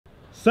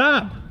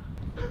Sam!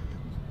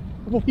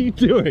 What are you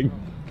doing?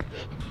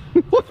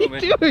 What are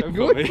you doing?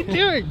 What are you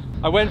doing?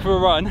 I went for a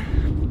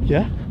run.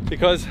 Yeah?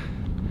 Because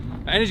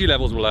energy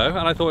levels were low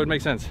and I thought it would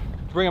make sense to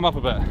bring them up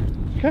a bit.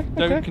 Okay,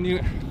 okay. Can you...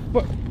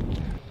 What?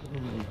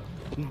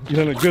 You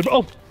don't look good.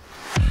 Oh!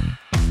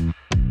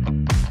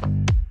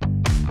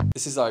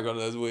 This is like one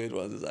of those weird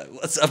ones. It's like,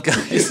 what's up,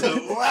 guys?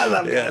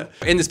 Yeah.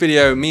 In this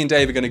video, me and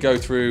Dave are going to go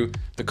through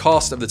the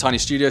cost of the tiny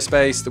studio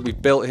space that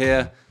we've built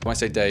here. When I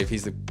say Dave,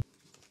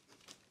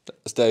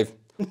 that's Dave.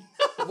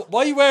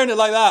 Why are you wearing it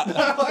like that?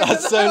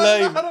 That's so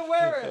lame. I don't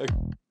wear it.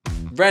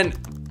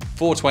 Rent,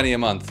 $420 a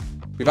month.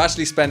 We've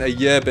actually spent a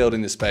year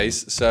building this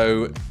space,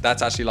 so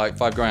that's actually like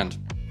 $5 grand.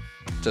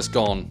 Just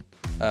gone.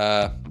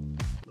 Yeah.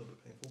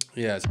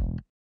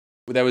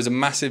 There was a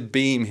massive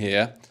beam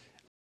here,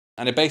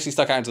 and it basically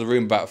stuck out into the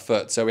room about a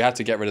foot, so we had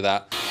to get rid of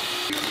that.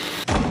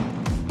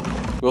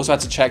 We also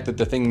had to check that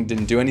the thing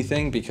didn't do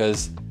anything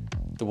because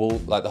the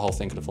wall, like the whole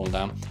thing could have fallen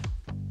down.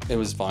 It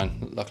was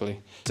fine,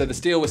 luckily. So the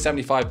steel was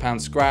 £75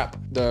 scrap.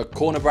 The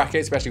corner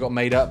brackets we actually got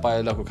made up by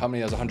a local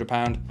company, that was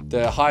 £100.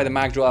 The higher the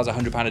mag drill, that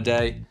was £100 a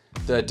day.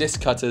 The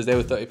disc cutters, they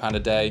were £30 a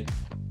day.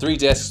 3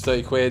 discs,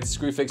 30 quid.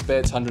 Screw fix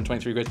bits,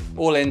 123 quid.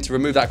 All in, to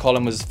remove that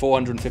column was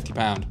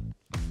 £450.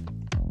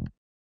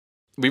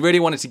 We really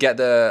wanted to get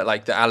the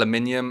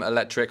aluminium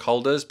electric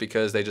holders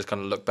because they just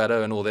kind of look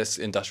better, and all this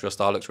industrial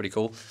style looks really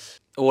cool.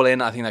 All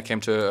in, I think that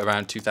came to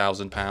around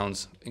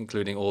 £2,000,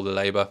 including all the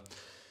labor.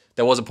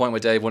 There was a point where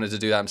Dave wanted to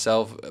do that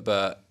himself,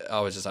 but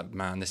I was just like,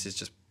 man, this is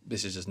just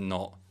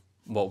not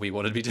what we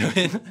wanted to be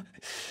doing.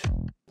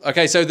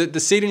 Okay, so the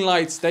ceiling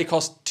lights, they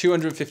cost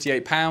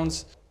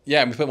 £258.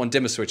 Yeah, and we put them on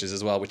dimmer switches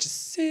as well, which is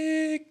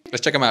sick.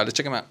 Let's check them out, let's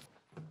check them out.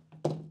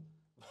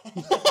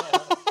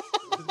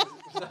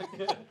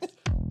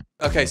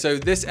 Okay, so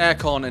this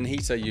aircon and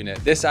heater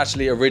unit, this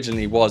actually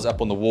originally was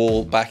up on the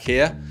wall back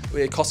here.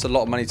 It costs a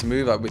lot of money to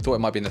move. We thought it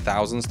might be in the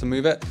thousands to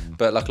move it,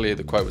 but luckily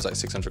the quote was like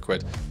 600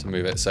 quid to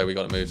move it, so we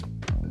got it moved.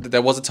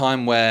 There was a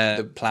time where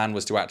the plan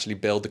was to actually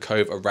build the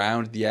cove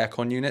around the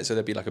aircon unit, so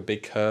there'd be like a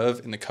big curve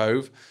in the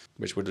cove,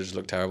 which would have just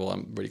looked terrible.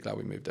 I'm really glad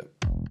we moved it.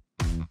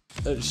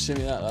 Just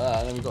shimmy that like that,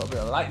 and then we've got a bit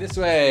of light this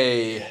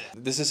way.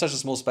 This is such a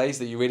small space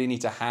that you really need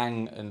to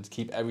hang and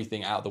keep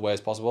everything out the way as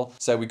possible.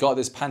 So we got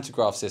this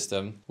pantograph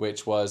system,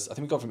 which was, I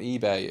think we got from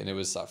eBay, and it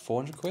was like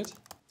 400 quid.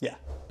 Yeah.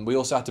 We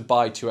also had to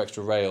buy 2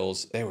 extra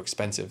rails. They were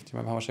expensive. Do you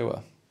remember how much they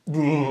were?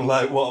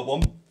 Like what,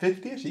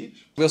 150-ish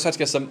each? We also had to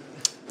get some...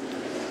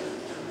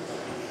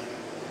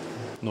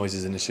 Noise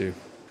is an issue.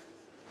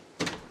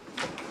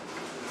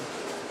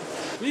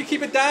 Will you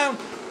keep it down?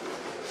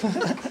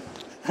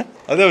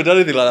 I've never done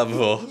anything like that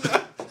before.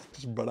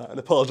 Just run out and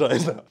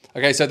apologise now.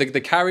 Okay, so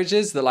the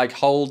carriages that like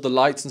hold the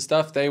lights and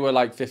stuff, they were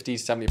like £50,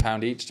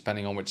 £70 each,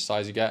 depending on which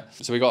size you get.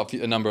 So we got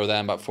a number of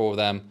them, about 4 of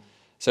them.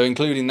 So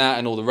including that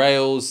and all the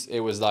rails, it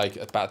was like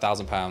about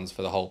 £1,000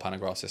 for the whole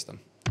pantograph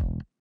system.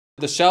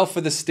 The shelf for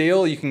the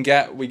steel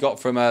we got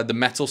from the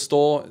metal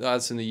store,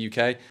 that's in the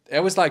UK.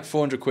 It was like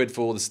 400 quid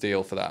for all the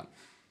steel for that.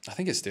 I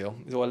think it's steel.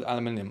 It's all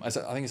aluminium. I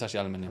think it's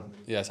actually aluminium.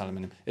 Yeah, it's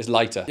aluminium. It's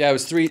lighter. Yeah, it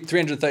was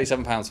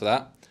 £337 for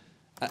that.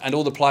 And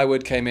all the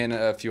plywood came in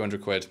at a few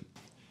hundred quid.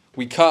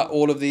 We cut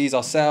all of these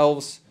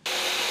ourselves. This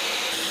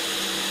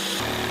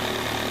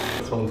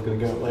one's gonna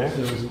go up there.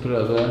 So just put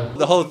it up there.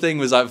 The whole thing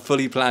was like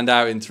fully planned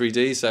out in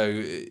 3D.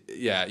 So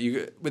yeah,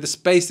 with a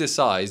space this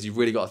size, you've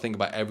really got to think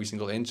about every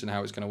single inch and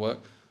how it's gonna work.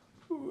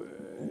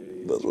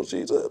 That's what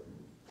she said.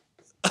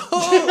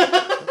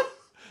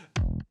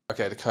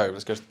 Okay, the cove.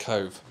 Let's go to the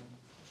cove.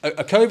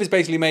 A cove is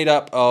basically made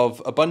up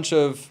of a bunch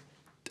of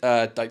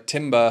like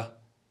timber,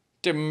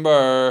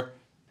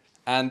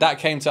 and that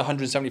came to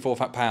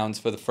 £174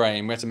 for the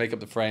frame. We had to make up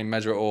the frame,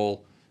 measure it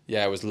all.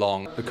 Yeah, it was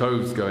long. The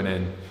cove's going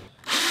in.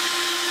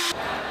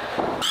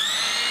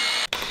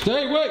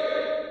 Hey, wait!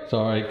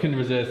 Sorry, couldn't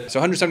resist.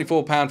 So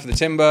 £174 for the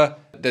timber.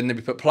 Then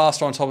we put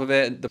plaster on top of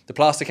it. The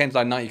plaster came to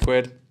like 90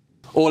 quid.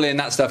 All in,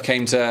 that stuff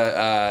came to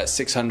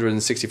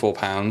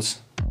 £664.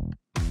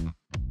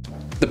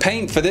 The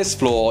paint for this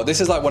floor, this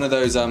is like one of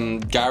those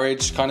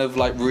garage kind of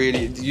like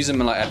really, use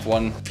them in like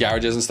F1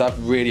 garages and stuff,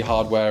 really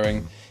hard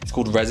wearing. It's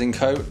called resin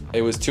coat.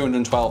 It was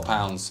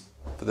 £212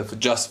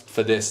 just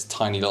for this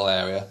tiny little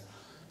area.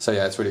 So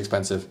yeah, it's really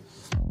expensive.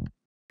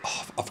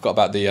 Oh, I forgot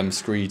about the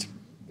screed.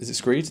 Is it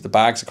screed? The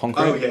bags of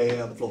concrete? Oh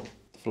yeah, the floor.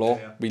 The floor.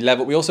 Yeah,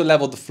 yeah. We also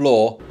leveled the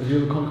floor. Did you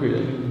have a concrete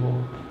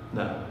before?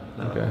 No.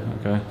 Okay.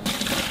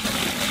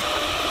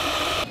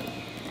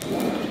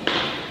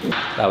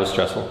 That was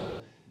stressful.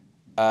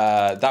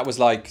 That was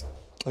like...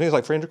 I think it's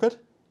like 300 quid.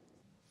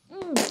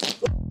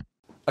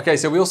 Okay,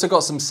 so we also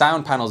got some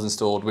sound panels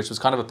installed, which was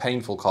kind of a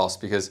painful cost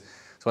because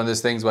it's one of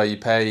those things where you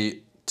pay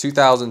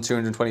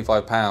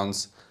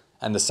 £2,225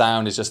 and the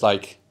sound is just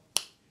like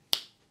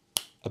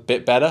a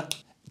bit better.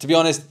 To be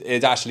honest,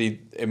 it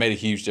made a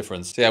huge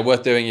difference. So yeah,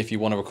 worth doing if you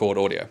want to record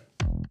audio.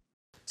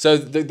 So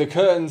the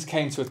curtains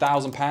came to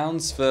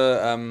 £1,000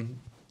 for,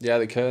 yeah,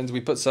 the curtains.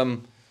 We put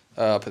some,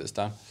 I'll put this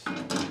down.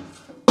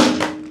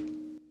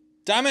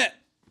 Damn it!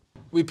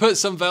 We put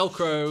some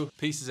Velcro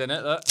pieces in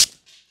it, look.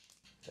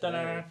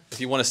 If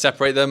you want to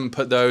separate them,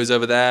 put those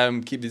over there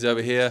and keep these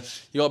over here.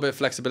 You got a bit of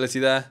flexibility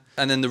there.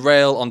 And then the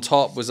rail on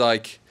top was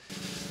like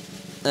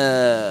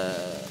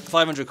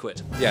 500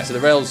 quid. yeah, so the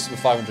rails were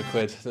 500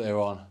 quid that they were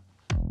on.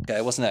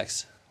 Okay, what's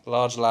next?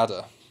 Large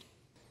ladder.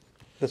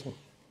 This one.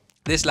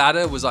 This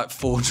ladder was like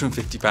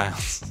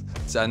 £450.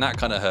 So, and that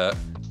kind of hurt.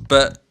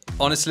 But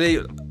honestly,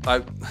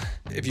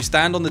 if you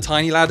stand on the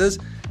tiny ladders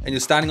and you're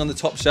standing on the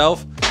top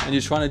shelf and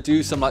you're trying to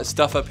do some like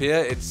stuff up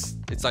here, it's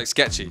like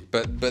sketchy.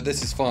 But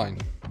this is fine.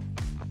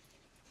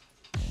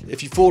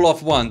 If you fall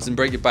off once and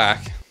break your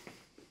back,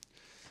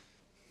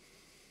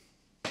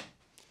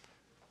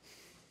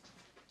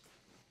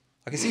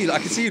 I can see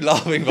you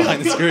laughing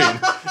behind the screen.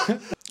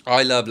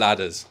 I love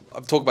ladders.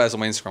 I've talked about this on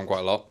my Instagram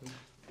quite a lot.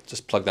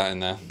 Just plug that in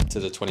there to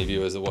the 20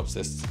 viewers that watch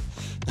this.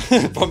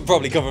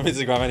 Probably come from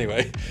Instagram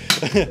anyway.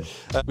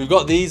 We've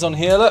got these on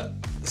here, look.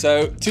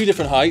 So 2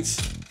 different heights,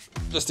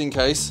 just in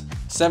case.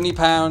 £70,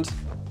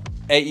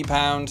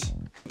 £80. So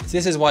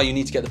this is why you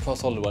need to get the Pro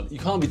Solid one. You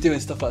can't be doing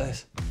stuff like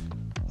this.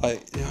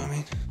 Like, you know what I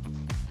mean?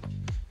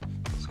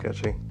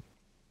 Sketchy.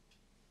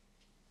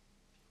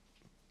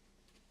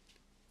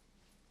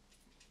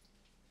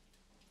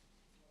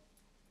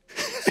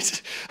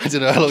 I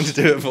don't know how long to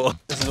do it for.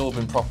 This has all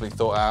been properly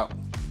thought out.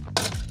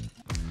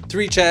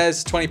 3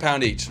 chairs,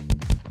 £20 each.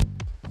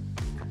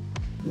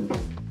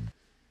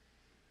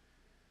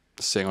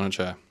 Sitting on a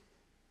chair.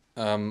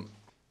 Where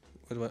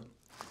do I...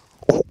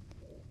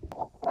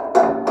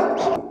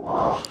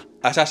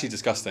 That's actually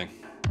disgusting.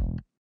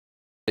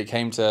 It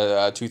came to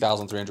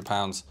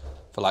 £2,300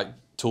 for like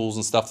tools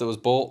and stuff that was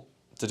bought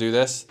to do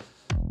this.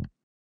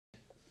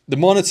 The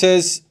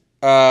monitors,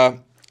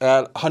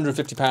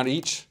 £150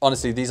 each.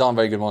 Honestly, these aren't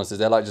very good monitors.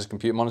 They're like just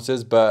computer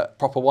monitors, but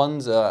proper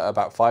ones are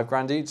about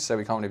 £5 each, so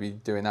we can't really be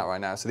doing that right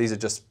now. So these are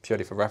just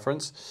purely for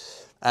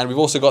reference. And we've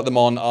also got them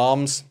on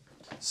arms,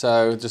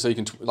 so just so you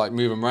can like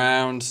move them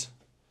around.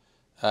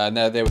 And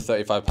they were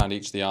 £35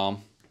 each, the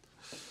arm.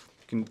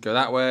 You can go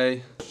that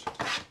way.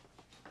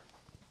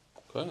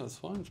 Okay, that's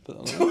fine. Just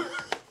put that on.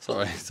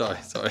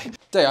 Sorry.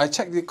 Dave, I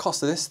checked the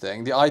cost of this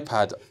thing, the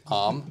iPad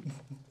arm.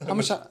 How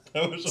much?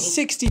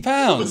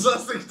 £60. Was that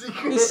 60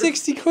 quid? It's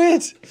 60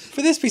 quid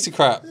for this piece of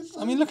crap.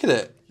 I mean, look at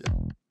it.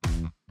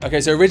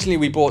 Okay, so originally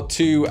we bought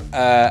 2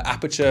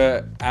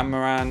 Aputure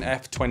Amaran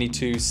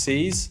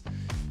F22Cs.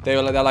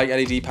 They're like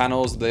LED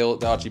panels, they're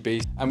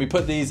RGB. And we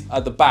put these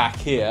at the back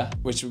here,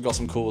 which we've got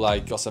some cool,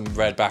 like, got some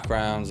red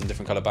backgrounds and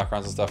different color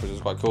backgrounds and stuff, which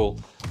is quite cool.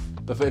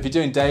 But if you're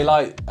doing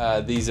daylight,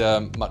 these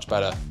are much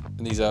better.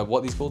 And these are, what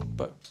are these called?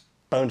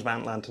 Bones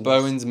Mount Lanterns.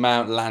 Bones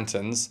Mount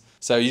Lanterns.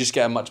 So you just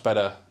get a much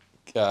better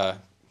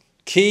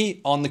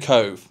key on the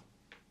cove.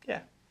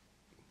 Yeah.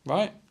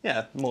 Right?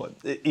 Yeah, more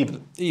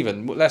even.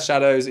 Even, less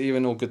shadows,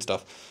 even, all good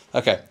stuff.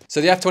 Okay, so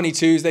the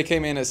F22s, they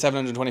came in at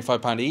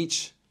 £725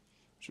 each,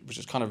 which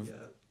is kind of,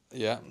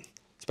 yeah,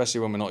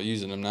 especially when we're not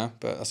using them now,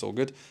 but that's all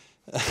good.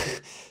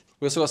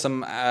 We also got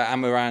some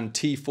Amaran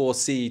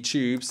T4C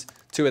tubes.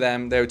 2 of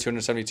them, they were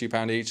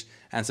 £272 each,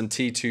 and some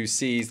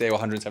T2Cs, they were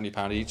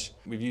 £170 each.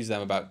 We've used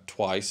them about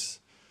twice,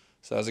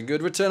 so that's a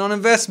good return on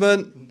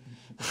investment.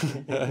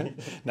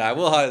 Nah,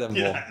 we'll hire them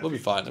more. We'll be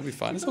fine. It'll be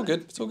fine. It's all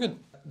good. It's all good.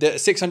 The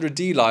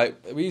 600D light,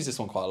 we use this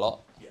one quite a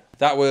lot.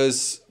 That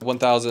was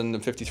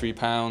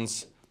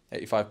 £1,053,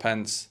 85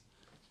 pence.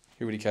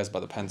 Who really cares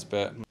about the pence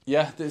bit?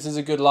 Yeah, this is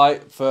a good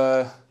light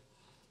for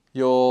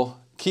your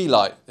key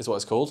light, is what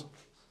it's called.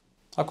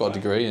 I've got a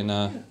degree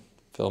in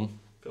film.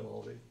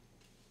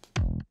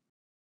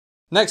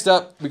 Next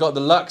up, we got the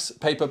Lux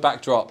paper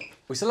backdrop.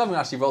 We still haven't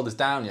actually rolled this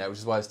down yet, which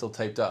is why it's still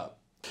taped up.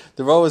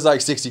 The roll was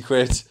like 60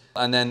 quid,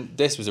 and then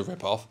this was a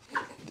rip-off.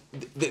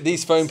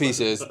 These foam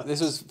pieces,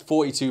 this was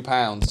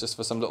 £42 just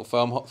for some little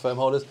foam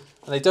holders,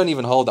 and they don't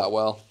even hold that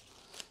well.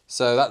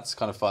 So that's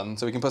kind of fun.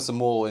 So we can put some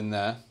more in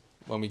there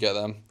when we get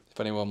them, if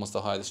anyone wants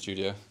to hire the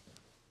studio.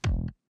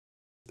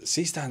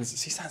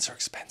 C-stands are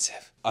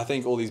expensive. I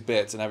think all these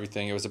bits and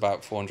everything, it was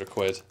about 400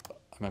 quid. I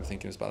remember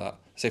thinking it was about that.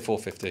 Say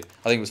 450.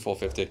 I think it was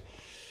 450.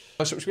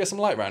 Should we get some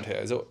light around here?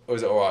 Or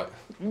is it all right?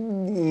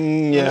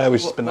 Yeah, we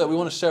should spin that. We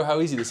want to show how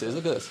easy this is.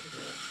 Look at this.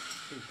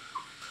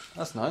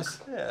 That's nice.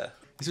 Yeah.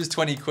 This was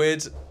 20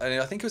 quid,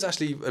 and I think it was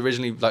actually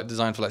originally like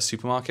designed for like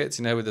supermarkets,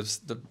 you know, with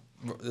the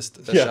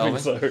shelving. I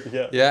think so,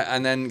 yeah. Yeah,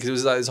 and then because it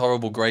was like this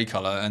horrible grey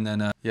colour, and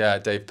then yeah,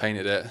 Dave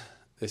painted it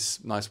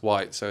this nice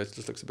white, so it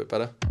just looks a bit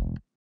better.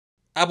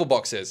 Apple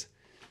boxes.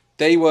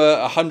 They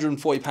were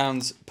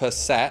 £140 per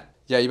set.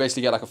 Yeah, you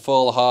basically get like a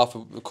full, a half,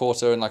 a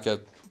quarter, and like a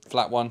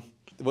flat one.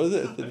 What is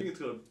it? I think it's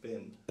got a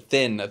bin.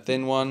 A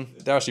thin one.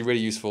 They're actually really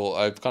useful.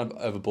 I kind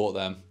of overbought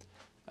them.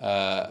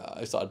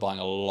 I started buying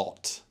a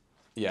lot.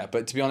 Yeah,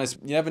 but to be honest,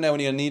 you never know when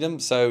you're going to need them,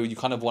 so you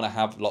kind of want to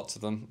have lots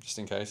of them, just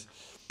in case.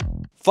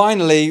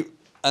 Finally,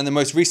 and the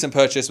most recent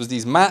purchase was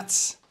these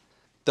mats.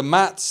 The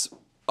mats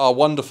are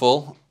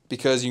wonderful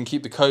because you can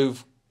keep the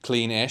cove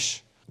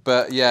clean-ish.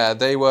 But yeah,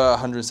 they were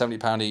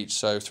 £170 each,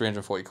 so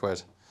 340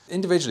 quid.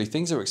 Individually,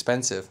 things are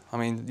expensive. I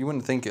mean, you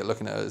wouldn't think it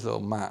looking at this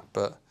little mat,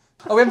 but...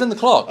 Oh, we haven't done the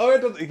clock. Oh,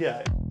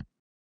 yeah.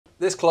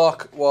 This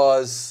clock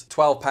was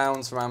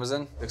 £12 from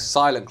Amazon. A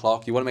silent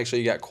clock. You want to make sure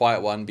you get a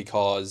quiet one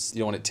because you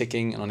don't want it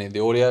ticking and on the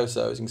audio.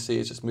 So as you can see,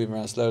 it's just moving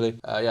around slowly.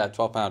 Yeah,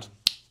 £12.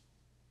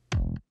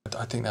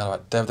 I think they're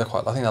like, they're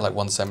quite. I think they're like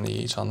 170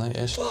 each, aren't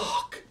they? Ish.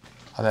 Fuck.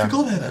 They're, You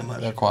got there that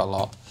much? They're quite a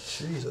lot.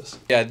 Jesus.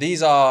 Yeah,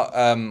 these are.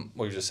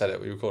 Well, you just said it.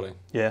 Were you recording?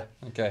 Yeah.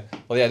 Okay.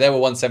 Well, yeah, they were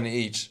 170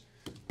 each.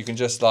 You can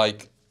just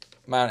like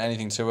mount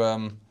anything to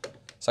them.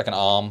 It's like an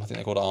arm. I think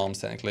they're called arms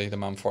technically. The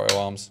Manfrotto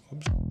arms.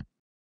 Oops.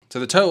 So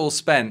the total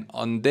spent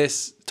on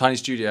this tiny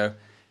studio,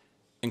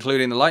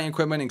 including the lighting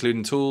equipment,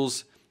 including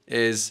tools,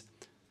 is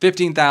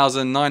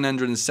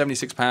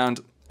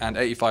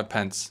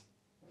 £15,976.85.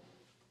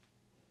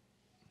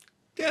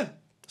 Yeah.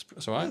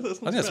 That's all right. Yeah, I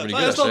think that's pretty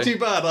good. That's not too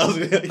bad.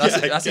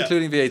 That's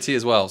including VAT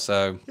as well.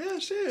 So yeah,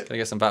 shit. gonna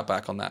get some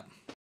back on that.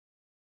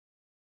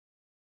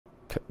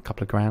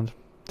 Couple of grand,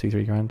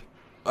 2-3 grand.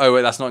 Oh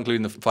wait, that's not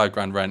including the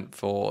 £5 rent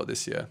for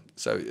this year.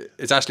 So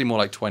it's actually more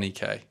like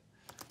 20k.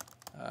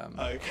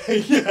 Okay,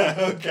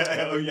 yeah,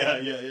 okay, oh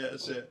yeah,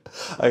 shit.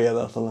 Oh yeah,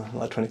 that's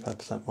like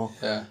 25% more.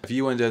 Yeah. If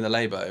you weren't doing the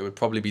labour, it would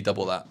probably be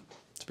double that,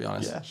 to be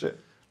honest. Yeah, shit.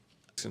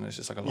 It's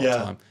just like a lot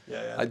of time.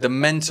 Yeah. Like the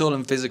mental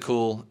and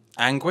physical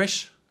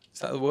anguish,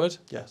 is that the word?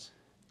 Yes.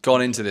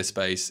 Gone into this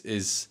space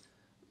is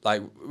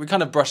like, we're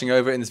kind of brushing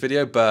over it in this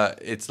video, but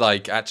it's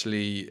like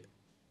actually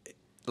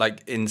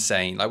like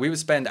insane. Like we would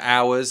spend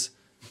hours,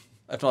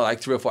 if not like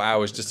 3 or 4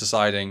 hours, just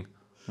deciding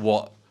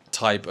what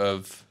type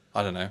of,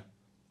 I don't know,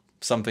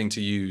 something to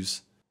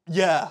use.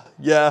 Yeah.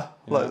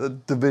 Like the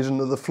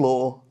division of the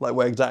floor, like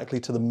where exactly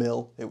to the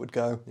mill it would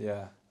go.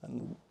 Yeah.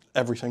 And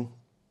everything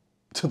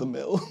to the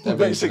mill, Everything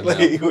basically, to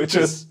the mill. which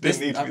just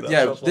didn't need to be that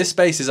stressful. This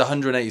space is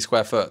 180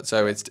 square foot,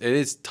 so it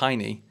is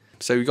tiny.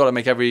 So you've got to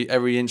make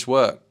every inch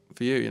work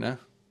for you, you know?